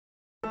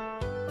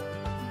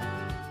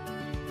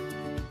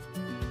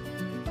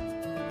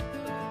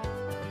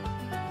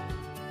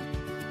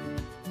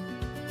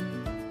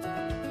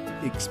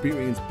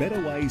Experience better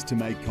ways to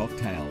make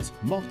cocktails,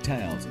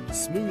 mocktails,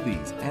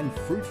 smoothies and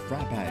fruit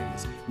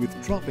frappes with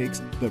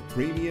Tropic's the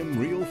premium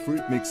real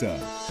fruit mixer.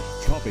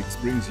 Tropics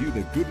brings you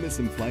the goodness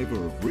and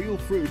flavour of real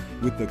fruit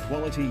with the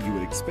quality you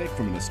would expect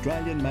from an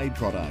Australian-made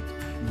product.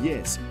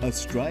 Yes,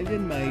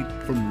 Australian-made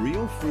from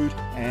real fruit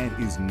and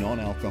is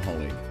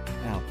non-alcoholic.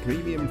 Our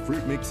premium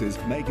fruit mixers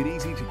make it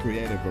easy to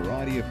create a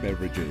variety of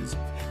beverages.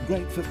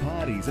 Great for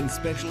parties and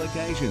special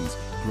occasions.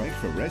 Great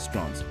for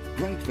restaurants.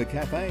 Great for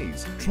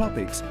cafes.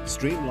 Tropics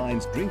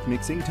streamlines drink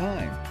mixing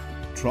time.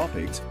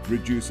 Tropics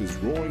reduces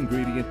raw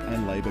ingredient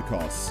and labour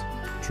costs.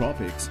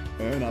 Tropics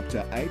earn up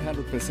to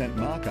 800%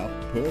 markup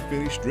per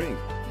finished drink.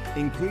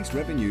 Increase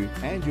revenue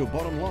and your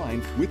bottom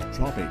line with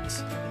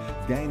Tropics.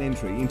 Gain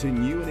entry into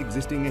new and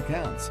existing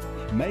accounts.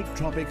 Make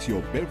Tropics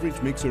your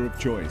beverage mixer of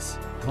choice.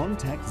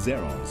 Contact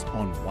Zeroz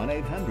on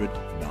 1800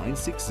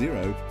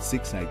 960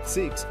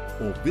 686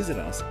 or visit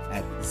us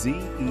at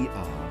zeroz.com.au.